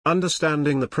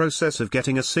Understanding the process of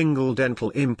getting a single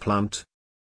dental implant.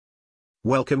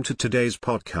 Welcome to today's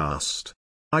podcast.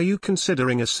 Are you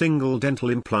considering a single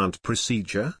dental implant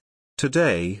procedure?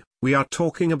 Today, we are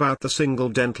talking about the single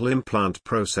dental implant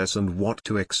process and what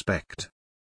to expect.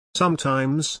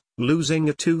 Sometimes, losing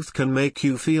a tooth can make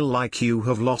you feel like you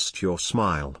have lost your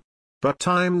smile. But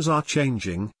times are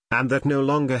changing, and that no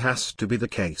longer has to be the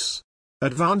case.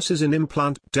 Advances in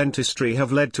implant dentistry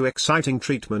have led to exciting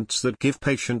treatments that give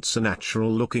patients a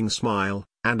natural-looking smile,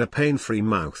 and a pain-free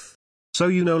mouth. So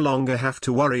you no longer have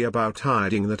to worry about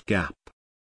hiding that gap.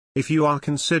 If you are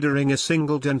considering a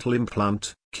single dental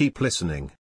implant, keep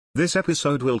listening. This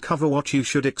episode will cover what you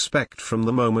should expect from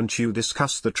the moment you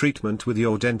discuss the treatment with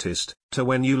your dentist, to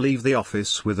when you leave the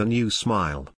office with a new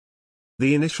smile.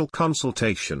 The initial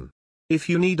consultation. If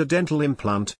you need a dental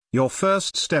implant, your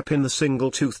first step in the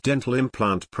single-tooth dental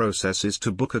implant process is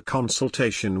to book a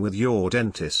consultation with your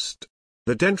dentist.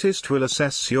 The dentist will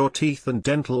assess your teeth and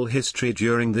dental history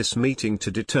during this meeting to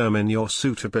determine your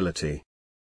suitability.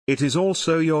 It is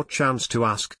also your chance to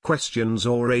ask questions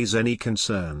or raise any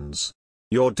concerns.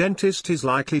 Your dentist is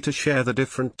likely to share the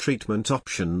different treatment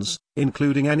options,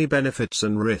 including any benefits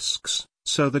and risks,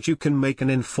 so that you can make an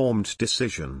informed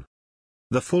decision.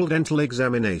 The full dental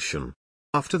examination.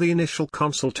 After the initial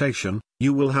consultation,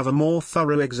 you will have a more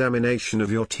thorough examination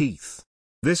of your teeth.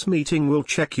 This meeting will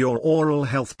check your oral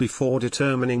health before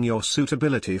determining your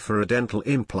suitability for a dental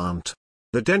implant.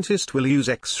 The dentist will use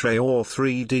X-ray or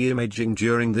 3D imaging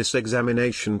during this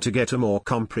examination to get a more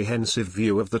comprehensive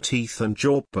view of the teeth and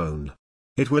jawbone.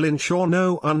 It will ensure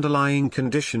no underlying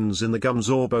conditions in the gums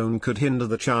or bone could hinder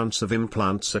the chance of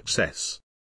implant success.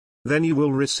 Then you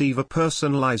will receive a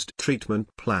personalized treatment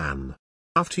plan.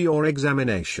 After your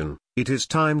examination, it is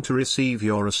time to receive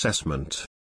your assessment.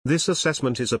 This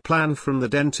assessment is a plan from the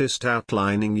dentist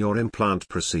outlining your implant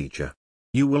procedure.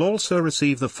 You will also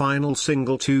receive the final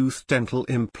single-tooth dental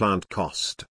implant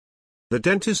cost. The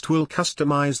dentist will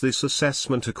customize this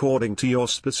assessment according to your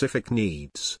specific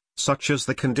needs, such as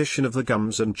the condition of the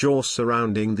gums and jaw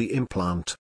surrounding the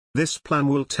implant. This plan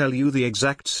will tell you the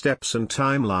exact steps and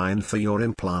timeline for your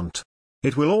implant.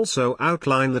 It will also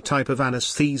outline the type of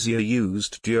anesthesia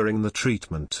used during the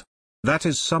treatment. That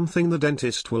is something the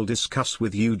dentist will discuss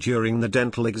with you during the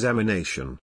dental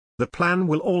examination. The plan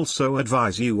will also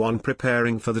advise you on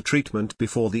preparing for the treatment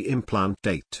before the implant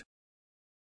date.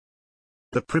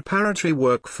 The preparatory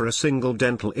work for a single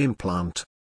dental implant.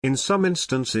 In some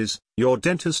instances, your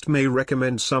dentist may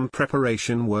recommend some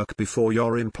preparation work before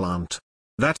your implant.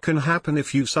 That can happen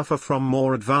if you suffer from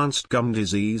more advanced gum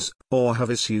disease, or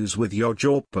have issues with your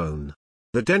jawbone.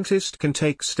 The dentist can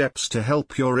take steps to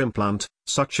help your implant,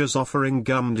 such as offering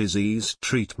gum disease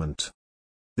treatment.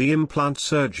 The implant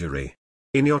surgery.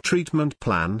 In your treatment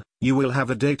plan, you will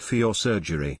have a date for your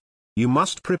surgery. You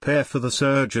must prepare for the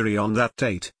surgery on that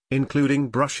date, including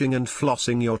brushing and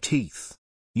flossing your teeth.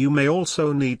 You may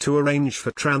also need to arrange for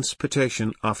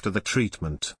transportation after the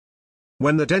treatment.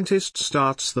 When the dentist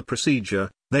starts the procedure,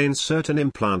 they insert an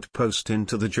implant post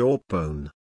into the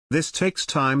jawbone. This takes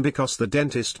time because the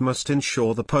dentist must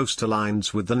ensure the post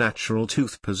aligns with the natural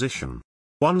tooth position.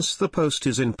 Once the post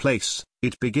is in place,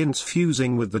 it begins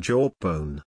fusing with the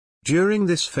jawbone. During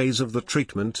this phase of the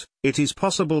treatment, it is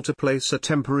possible to place a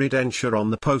temporary denture on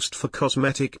the post for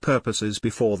cosmetic purposes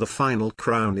before the final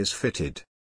crown is fitted.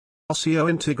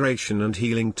 Osseointegration and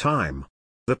healing time.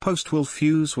 The post will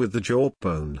fuse with the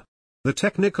jawbone. The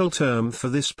technical term for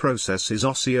this process is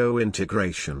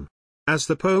osseointegration. As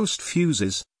the post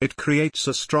fuses, it creates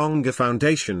a stronger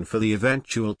foundation for the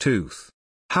eventual tooth.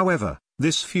 However,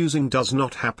 this fusing does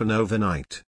not happen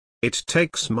overnight. It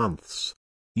takes months.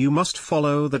 You must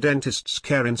follow the dentist's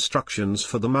care instructions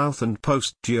for the mouth and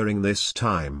post during this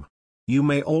time. You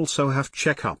may also have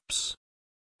checkups.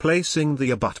 Placing the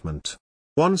abutment.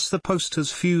 Once the post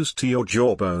has fused to your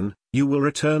jawbone, you will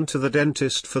return to the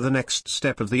dentist for the next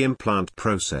step of the implant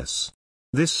process.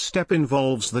 This step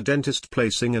involves the dentist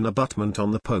placing an abutment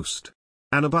on the post.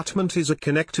 An abutment is a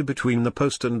connector between the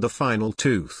post and the final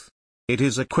tooth. It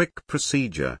is a quick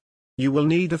procedure. You will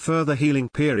need a further healing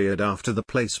period after the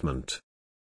placement.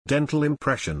 Dental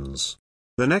impressions.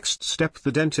 The next step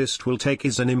the dentist will take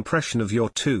is an impression of your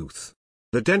tooth.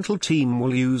 The dental team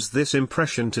will use this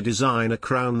impression to design a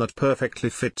crown that perfectly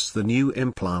fits the new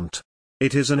implant.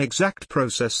 It is an exact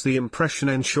process. The impression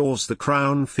ensures the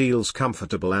crown feels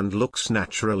comfortable and looks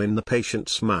natural in the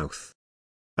patient's mouth.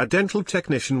 A dental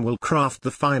technician will craft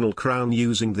the final crown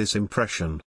using this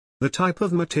impression. The type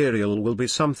of material will be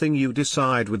something you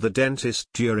decide with the dentist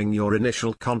during your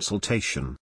initial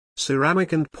consultation.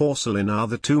 Ceramic and porcelain are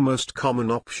the two most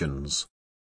common options.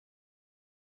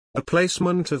 The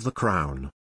placement of the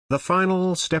crown. The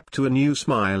final step to a new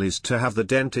smile is to have the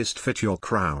dentist fit your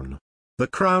crown. The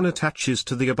crown attaches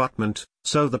to the abutment,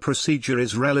 so the procedure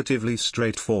is relatively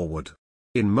straightforward.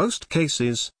 In most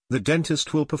cases, the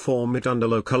dentist will perform it under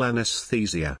local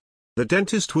anesthesia. The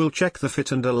dentist will check the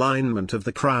fit and alignment of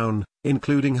the crown,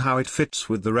 including how it fits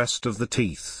with the rest of the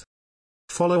teeth.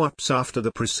 Follow-ups after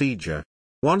the procedure.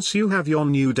 Once you have your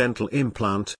new dental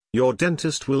implant, your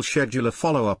dentist will schedule a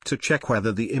follow-up to check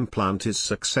whether the implant is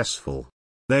successful.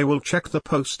 They will check the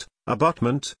post,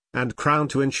 abutment, and crown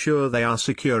to ensure they are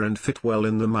secure and fit well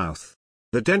in the mouth.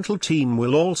 The dental team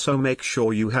will also make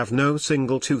sure you have no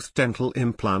single-tooth dental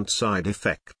implant side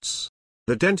effects.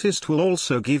 The dentist will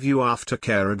also give you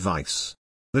aftercare advice.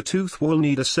 The tooth will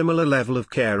need a similar level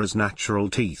of care as natural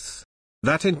teeth.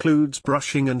 That includes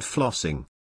brushing and flossing.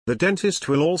 The dentist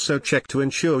will also check to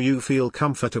ensure you feel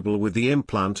comfortable with the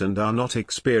implant and are not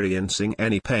experiencing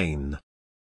any pain.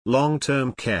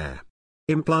 Long-term care.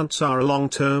 Implants are a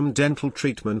long-term dental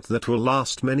treatment that will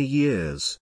last many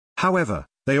years. However,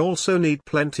 they also need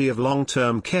plenty of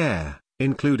long-term care,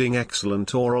 including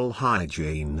excellent oral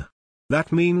hygiene.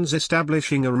 That means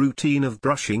establishing a routine of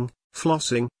brushing,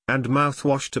 flossing, and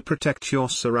mouthwash to protect your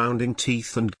surrounding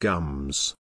teeth and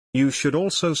gums. You should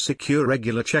also secure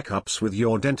regular checkups with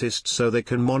your dentist so they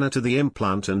can monitor the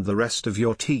implant and the rest of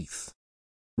your teeth.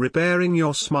 Repairing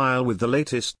your smile with the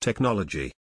latest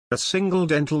technology. A single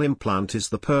dental implant is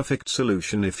the perfect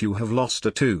solution if you have lost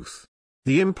a tooth.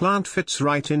 The implant fits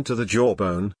right into the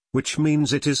jawbone, which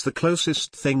means it is the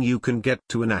closest thing you can get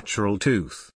to a natural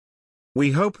tooth.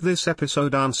 We hope this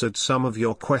episode answered some of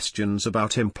your questions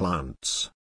about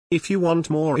implants. If you want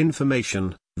more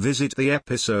information, visit the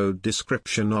episode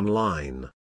description online.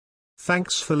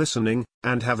 Thanks for listening,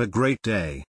 and have a great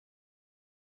day.